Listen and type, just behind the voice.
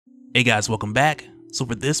Hey guys, welcome back. So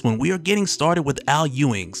for this one, we are getting started with Al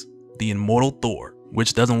Ewing's The Immortal Thor,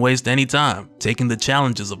 which doesn't waste any time, taking the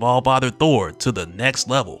challenges of All-Father Thor to the next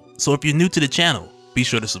level. So if you're new to the channel, be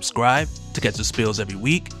sure to subscribe to catch the spills every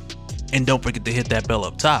week, and don't forget to hit that bell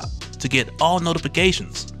up top to get all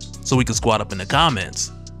notifications so we can squad up in the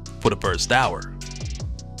comments for the first hour.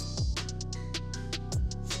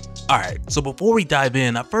 Alright, so before we dive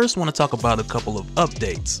in, I first want to talk about a couple of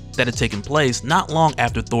updates that had taken place not long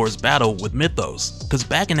after Thor's battle with Mythos. Cause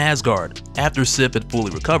back in Asgard, after Sif had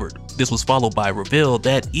fully recovered, this was followed by a reveal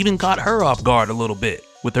that even caught her off guard a little bit,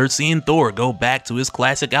 with her seeing Thor go back to his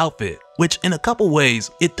classic outfit, which in a couple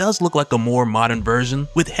ways, it does look like a more modern version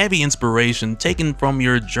with heavy inspiration taken from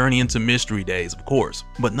your Journey into Mystery days, of course.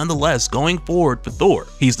 But nonetheless, going forward for Thor,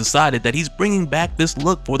 he's decided that he's bringing back this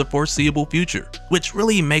look for the foreseeable future, which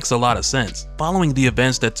really makes a lot of sense, following the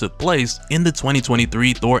events that took place in the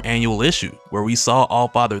 2023 Thor annual issue, where we saw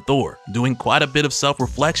All-Father Thor doing quite a bit of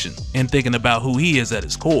self-reflection and thinking about who he is at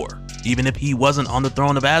his core, even if he wasn't on the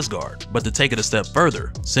throne of Asgard. But to take it a step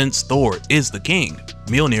further, since Thor is the king,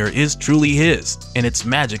 Mjolnir is truly his, and its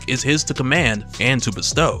magic is his to command and to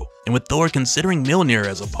bestow. And with Thor considering Mjolnir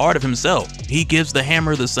as a part of himself, he gives the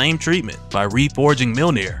hammer the same treatment by reforging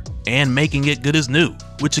Mjolnir and making it good as new.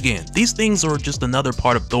 Which again, these things are just another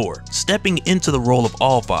part of Thor stepping into the role of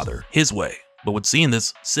All-Father his way. But with seeing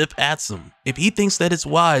this, Sif asks him if he thinks that it's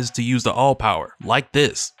wise to use the All-Power like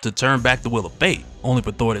this to turn back the Wheel of Fate, only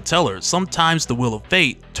for Thor to tell her sometimes the Wheel of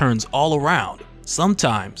Fate turns all around,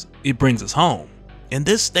 sometimes it brings us home. And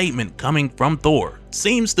this statement coming from Thor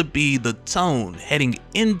seems to be the tone heading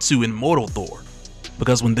into Immortal Thor.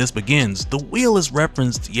 Because when this begins, the wheel is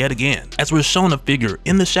referenced yet again, as we're shown a figure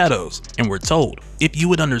in the shadows, and we're told, if you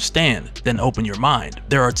would understand, then open your mind.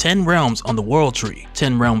 There are 10 realms on the world tree,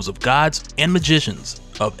 10 realms of gods and magicians,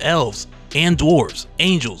 of elves and dwarves,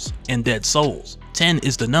 angels and dead souls. 10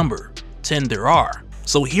 is the number, 10 there are.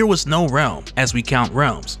 So here was no realm, as we count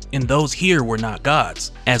realms, and those here were not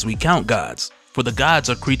gods, as we count gods. For the gods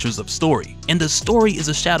are creatures of story, and the story is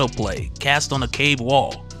a shadow play cast on a cave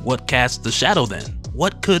wall. What casts the shadow then?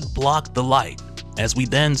 What could block the light? As we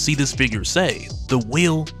then see this figure say, the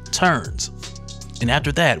wheel turns. And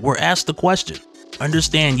after that, we're asked the question,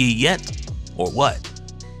 understand ye yet, or what?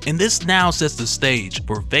 And this now sets the stage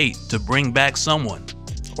for fate to bring back someone,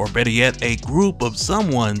 or better yet, a group of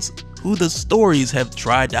someones who the stories have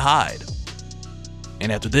tried to hide.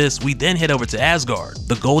 And after this, we then head over to Asgard,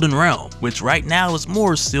 the Golden Realm, which right now is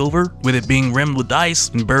more silver, with it being rimmed with ice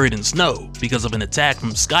and buried in snow because of an attack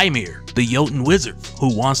from Skymir, the Jotun wizard,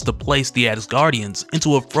 who wants to place the Asgardians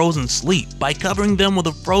into a frozen sleep by covering them with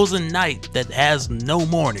a frozen night that has no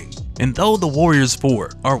morning. And though the Warriors 4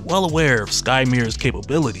 are well aware of Skymir's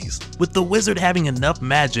capabilities, with the wizard having enough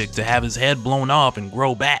magic to have his head blown off and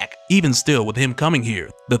grow back, even still with him coming here,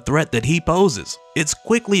 the threat that he poses, it's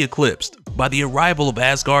quickly eclipsed by the arrival of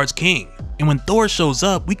Asgard's king. And when Thor shows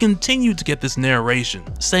up, we continue to get this narration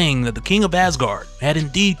saying that the king of Asgard had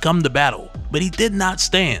indeed come to battle, but he did not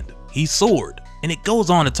stand, he soared. And it goes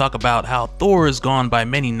on to talk about how Thor is gone by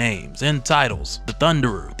many names and titles, the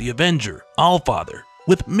Thunderer, the Avenger, All-Father,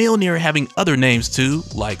 with Mjolnir having other names too,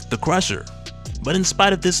 like the Crusher. But in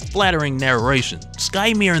spite of this flattering narration,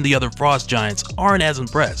 Skymir and the other frost giants aren't as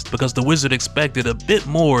impressed because the wizard expected a bit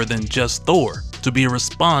more than just Thor to be a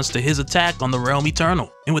response to his attack on the Realm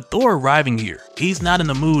Eternal. And with Thor arriving here, he's not in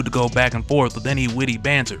the mood to go back and forth with any witty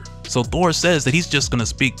banter. So Thor says that he's just gonna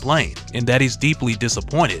speak plain and that he's deeply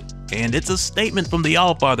disappointed. And it's a statement from the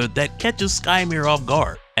All-Father that catches Skymir off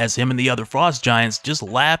guard, as him and the other frost giants just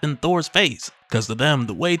laugh in Thor's face. Cause to them,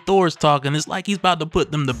 the way Thor's talking is like he's about to put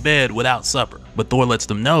them to bed without supper. But Thor lets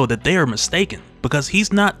them know that they are mistaken, because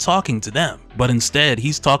he's not talking to them, but instead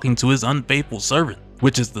he's talking to his unfaithful servant,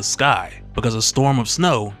 which is the sky, because a storm of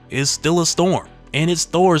snow is still a storm, and it's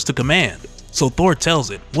Thor's to command. So Thor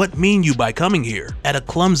tells it, what mean you by coming here at a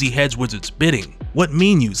clumsy hedge wizard's bidding? What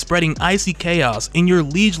mean you spreading icy chaos in your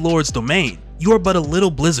liege lord's domain? You are but a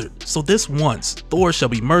little blizzard, so this once Thor shall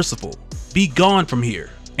be merciful. Be gone from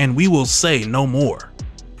here, and we will say no more.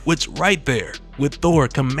 Which right there, with Thor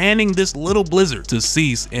commanding this little blizzard to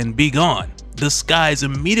cease and be gone, the skies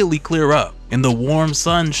immediately clear up and the warm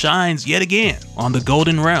sun shines yet again on the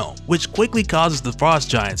Golden Realm, which quickly causes the frost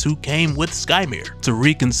giants who came with Skymir to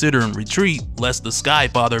reconsider and retreat, lest the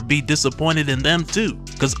Skyfather be disappointed in them too.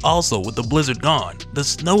 Cause also with the blizzard gone, the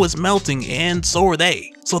snow is melting and so are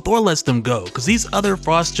they. So Thor lets them go cause these other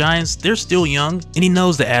frost giants, they're still young and he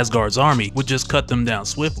knows that Asgard's army would just cut them down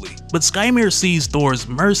swiftly. But Skymir sees Thor's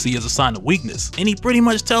mercy as a sign of weakness and he pretty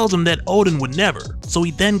much tells him that Odin would never. So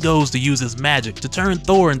he then goes to use his magic to turn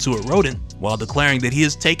Thor into a rodent while declaring that he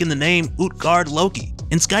has taken the name Utgard Loki.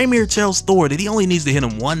 And Skymir tells Thor that he only needs to hit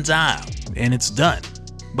him one time, and it's done.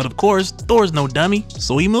 But of course, Thor's no dummy,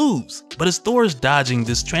 so he moves. But as Thor's dodging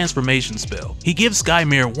this transformation spell, he gives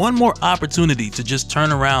Skymir one more opportunity to just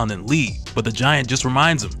turn around and leave. But the giant just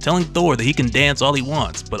reminds him, telling Thor that he can dance all he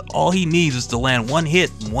wants, but all he needs is to land one hit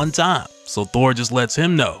one time. So Thor just lets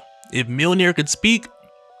him know, if Mjolnir could speak,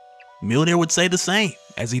 Mjolnir would say the same,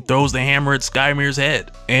 as he throws the hammer at Skymir's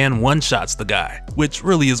head and one-shots the guy, which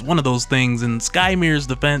really is one of those things in Skymir's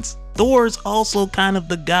defense. Thor's also kind of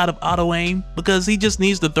the god of auto-aim, because he just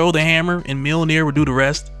needs to throw the hammer and Mjolnir will do the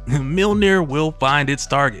rest. Mjolnir will find its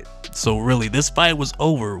target. So really, this fight was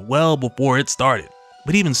over well before it started.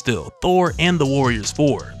 But even still, Thor and the Warriors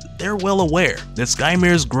 4, they're well aware that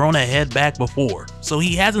Skymir's grown a head back before, so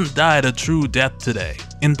he hasn't died a true death today.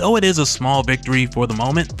 And though it is a small victory for the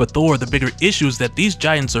moment, for Thor the bigger issue is that these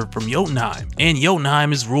giants are from Jotunheim, and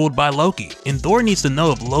Jotunheim is ruled by Loki. And Thor needs to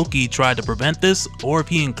know if Loki tried to prevent this or if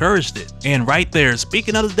he encouraged it. And right there,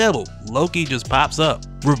 speaking of the devil, Loki just pops up,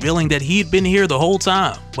 revealing that he'd been here the whole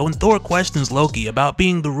time. But when Thor questions Loki about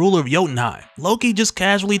being the ruler of Jotunheim, Loki just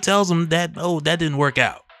casually tells him that, oh, that didn't work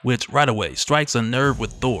out. Which right away strikes a nerve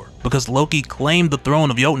with Thor, because Loki claimed the throne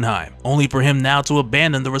of Jotunheim, only for him now to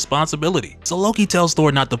abandon the responsibility. So Loki tells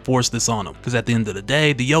Thor not to force this on him, because at the end of the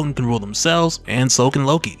day, the Jotun can rule themselves, and so can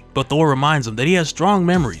Loki. But Thor reminds him that he has strong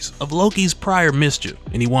memories of Loki's prior mischief,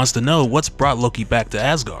 and he wants to know what's brought Loki back to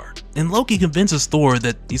Asgard. And Loki convinces Thor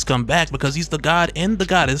that he's come back because he's the god and the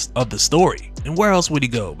goddess of the story. And where else would he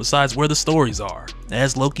go besides where the stories are?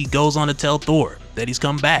 As Loki goes on to tell Thor that he's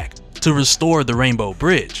come back to restore the Rainbow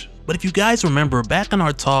Bridge. But if you guys remember back on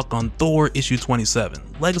our talk on Thor issue 27,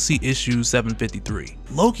 Legacy issue 753,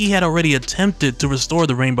 Loki had already attempted to restore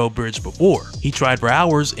the Rainbow Bridge before. He tried for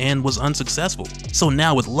hours and was unsuccessful. So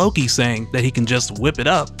now with Loki saying that he can just whip it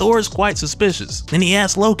up, Thor is quite suspicious. Then he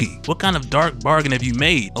asks Loki, what kind of dark bargain have you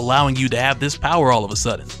made allowing you to have this power all of a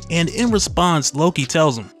sudden? And in response, Loki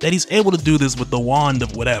tells him that he's able to do this with the wand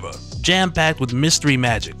of whatever, jam-packed with mystery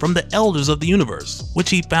magic from the elders of the universe, which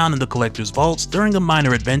he found in the collector's vaults during a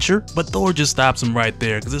minor adventure. But Thor just stops him right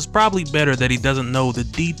there because it's probably better that he doesn't know the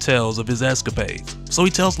details of his escapades. So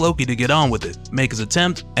he tells Loki to get on with it, make his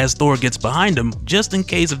attempt as Thor gets behind him just in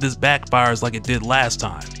case if this backfires like it did last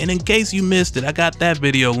time. And in case you missed it, I got that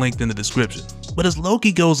video linked in the description. But as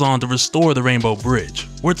Loki goes on to restore the Rainbow Bridge,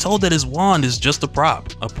 we're told that his wand is just a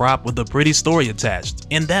prop with a pretty story attached,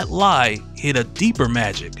 and that lie hid a deeper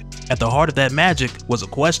magic. At the heart of that magic was a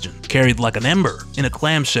question, carried like an ember in a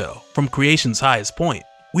clamshell from creation's highest point.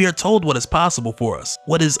 We are told what is possible for us,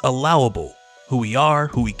 what is allowable, who we are,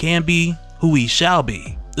 who we can be, who we shall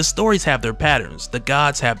be. The stories have their patterns, the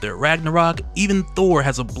gods have their Ragnarok, even Thor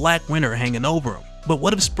has a black winter hanging over him. But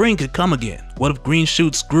what if spring could come again? What if green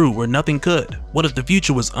shoots grew where nothing could? What if the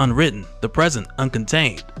future was unwritten, the present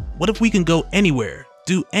uncontained? What if we can go anywhere,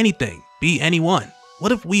 do anything, be anyone?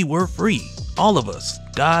 What if we were free? All of us,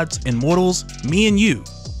 gods, immortals, me and you.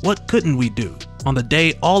 What couldn't we do? On the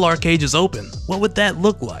day all our cages open, what would that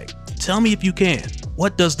look like? Tell me if you can.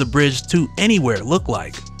 What does the bridge to anywhere look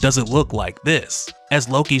like? Does it look like this? As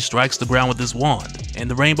Loki strikes the ground with his wand, and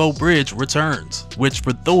the Rainbow Bridge returns, which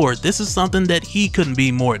for Thor, this is something that he couldn't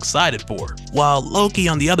be more excited for. While Loki,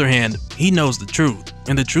 on the other hand, he knows the truth.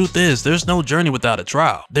 And the truth is, there's no journey without a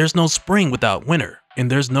trial. There's no spring without winter. And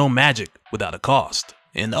there's no magic without a cost.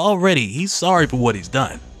 And already, he's sorry for what he's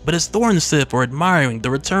done. But as Thor and Sif are admiring the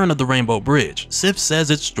return of the Rainbow Bridge, Sif says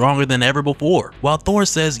it's stronger than ever before, while Thor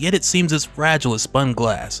says yet it seems as fragile as spun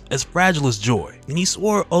glass, as fragile as joy. And he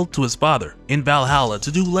swore oath to his father in Valhalla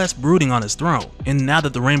to do less brooding on his throne. And now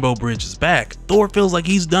that the Rainbow Bridge is back, Thor feels like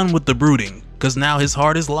he's done with the brooding, cause now his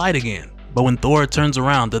heart is light again. But when Thor turns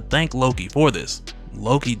around to thank Loki for this,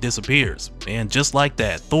 Loki disappears, and just like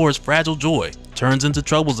that, Thor's fragile joy turns into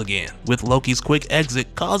troubles again, with Loki's quick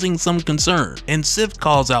exit causing some concern. And Sif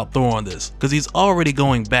calls out Thor on this, cause he's already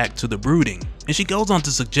going back to the brooding. And she goes on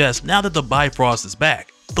to suggest now that the Bifrost is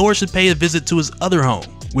back, Thor should pay a visit to his other home,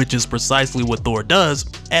 which is precisely what Thor does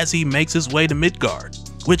as he makes his way to Midgard.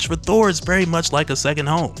 Which for Thor is very much like a second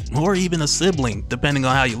home, or even a sibling depending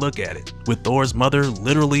on how you look at it, with Thor's mother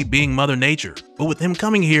literally being Mother Nature. But with him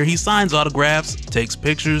coming here, he signs autographs, takes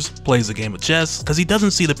pictures, plays a game of chess, cause he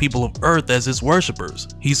doesn't see the people of Earth as his worshippers,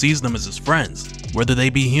 he sees them as his friends, whether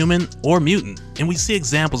they be human or mutant. And we see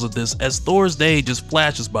examples of this as Thor's day just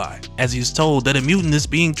flashes by, as he's told that a mutant is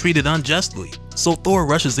being treated unjustly. So Thor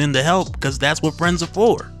rushes in to help cause that's what friends are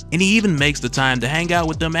for, and he even makes the time to hang out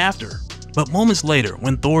with them after. But moments later,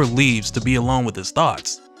 when Thor leaves to be alone with his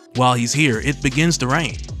thoughts, while he's here, it begins to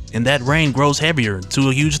rain. and that rain grows heavier into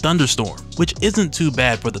a huge thunderstorm, which isn't too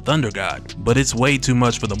bad for the thunder god, but it's way too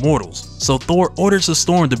much for the mortals. So Thor orders the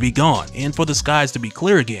storm to be gone and for the skies to be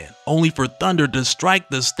clear again, only for thunder to strike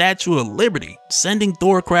the Statue of Liberty, sending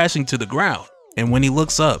Thor crashing to the ground. And when he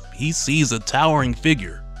looks up, he sees a towering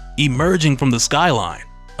figure emerging from the skyline,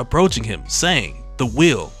 approaching him, saying, "The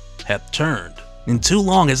wheel hath turned. And too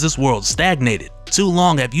long has this world stagnated. Too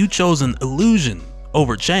long have you chosen illusion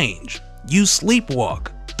over change. You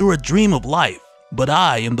sleepwalk through a dream of life, but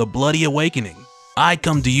I am the bloody awakening. I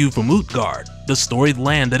come to you from Utgard, the storied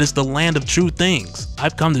land that is the land of true things.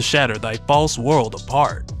 I've come to shatter thy false world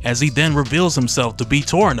apart." As he then reveals himself to be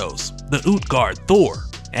Toranos, the Utgard Thor,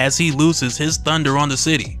 as he looses his thunder on the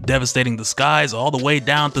city, devastating the skies all the way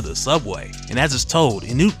down to the subway. And as is told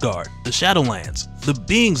in Utgard, the Shadowlands, the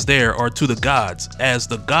beings there are to the gods as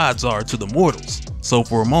the gods are to the mortals. So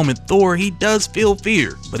for a moment, Thor, he does feel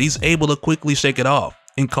fear, but he's able to quickly shake it off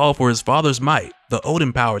and call for his father's might, the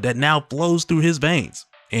Odin power that now flows through his veins.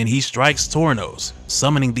 And he strikes Toranos,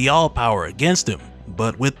 summoning the All-Power against him.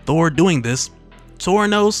 But with Thor doing this,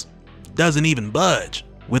 Toranos doesn't even budge,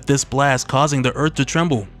 with this blast causing the earth to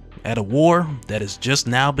tremble at a war that is just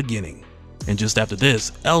now beginning. And just after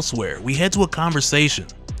this, elsewhere, we head to a conversation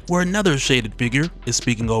where another shaded figure is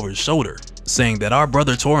speaking over his shoulder, saying that our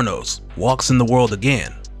brother Toranos walks in the world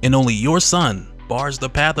again, and only your son bars the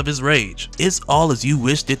path of his rage. Is all as you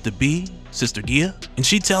wished it to be, Sister Gia? And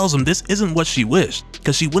she tells him this isn't what she wished,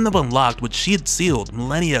 because she wouldn't have unlocked what she had sealed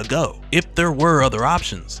millennia ago if there were other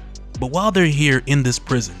options. But while they're here in this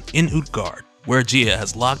prison in Utgard, where Gia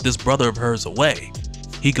has locked this brother of hers away,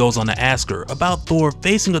 he goes on to ask her about Thor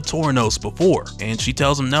facing a Toranos before, and she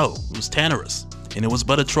tells him no, it was Thanos, and it was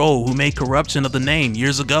but a troll who made corruption of the name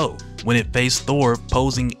years ago when it faced Thor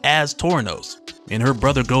posing as Toranos. And her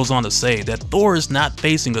brother goes on to say that Thor is not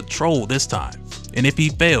facing a troll this time, and if he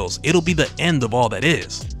fails, it'll be the end of all that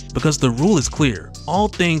is, because the rule is clear: all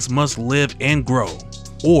things must live and grow,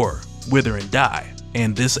 or wither and die,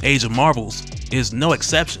 and this Age of Marvels is no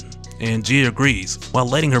exception. And Gia agrees, while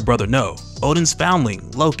letting her brother know Odin's foundling,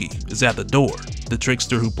 Loki, is at the door, the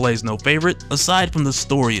trickster who plays no favorite aside from the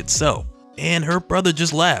story itself. And her brother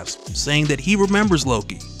just laughs, saying that he remembers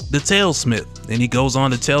Loki, the Talesmith, and he goes on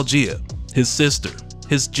to tell Gia, his sister,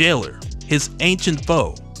 his jailer, his ancient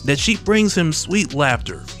foe, that she brings him sweet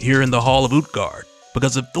laughter here in the Hall of Utgard,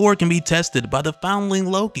 because if Thor can be tested by the foundling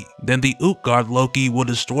Loki, then the Utgard Loki will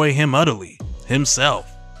destroy him utterly, himself.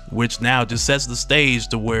 Which now just sets the stage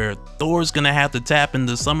to where Thor's gonna have to tap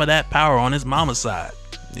into some of that power on his mama's side,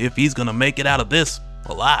 if he's gonna make it out of this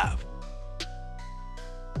alive.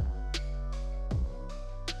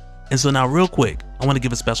 And so now real quick, I want to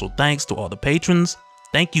give a special thanks to all the patrons.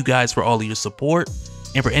 Thank you guys for all of your support,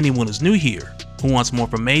 and for anyone who's new here who wants more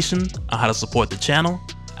information on how to support the channel,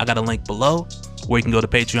 I got a link below where you can go to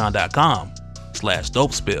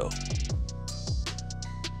patreon.com/Dopespill.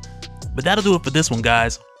 But that'll do it for this one,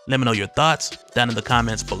 guys. Let me know your thoughts down in the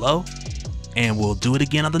comments below, and we'll do it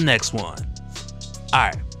again on the next one.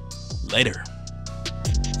 Alright, later.